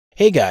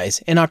Hey guys,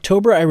 in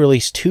October I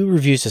released 2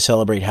 reviews to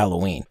celebrate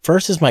Halloween.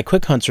 First is my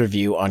Quick Hunts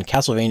review on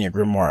Castlevania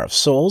Grimoire of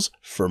Souls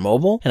for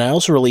mobile, and I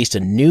also released a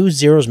new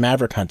Zero's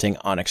Maverick Hunting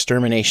on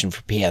Extermination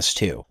for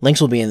PS2.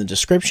 Links will be in the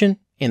description,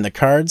 in the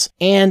cards,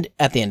 and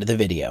at the end of the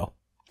video.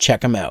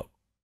 Check them out.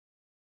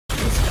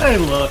 This guy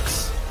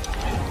looks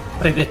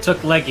like they took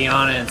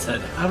Legiana and said,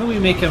 how do we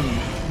make him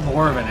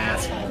more of an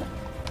asshole?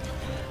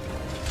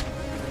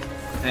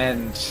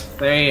 And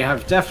they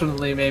have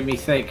definitely made me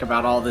think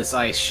about all this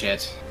ice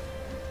shit.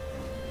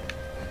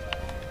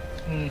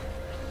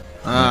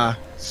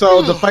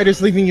 So the fight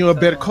is leaving you a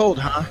bit cold,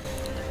 huh?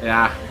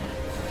 Yeah.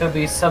 Could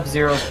be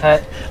Sub-Zero's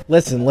pet.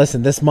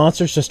 Listen, this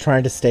monster's just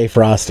trying to stay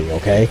frosty,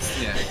 okay?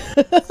 Yeah.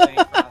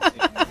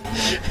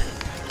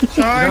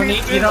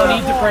 You don't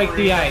need to break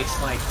the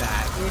ice like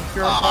that.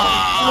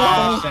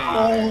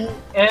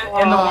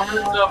 And the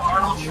words of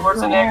Arnold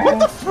Schwarzenegger.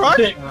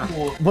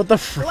 What the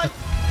frick?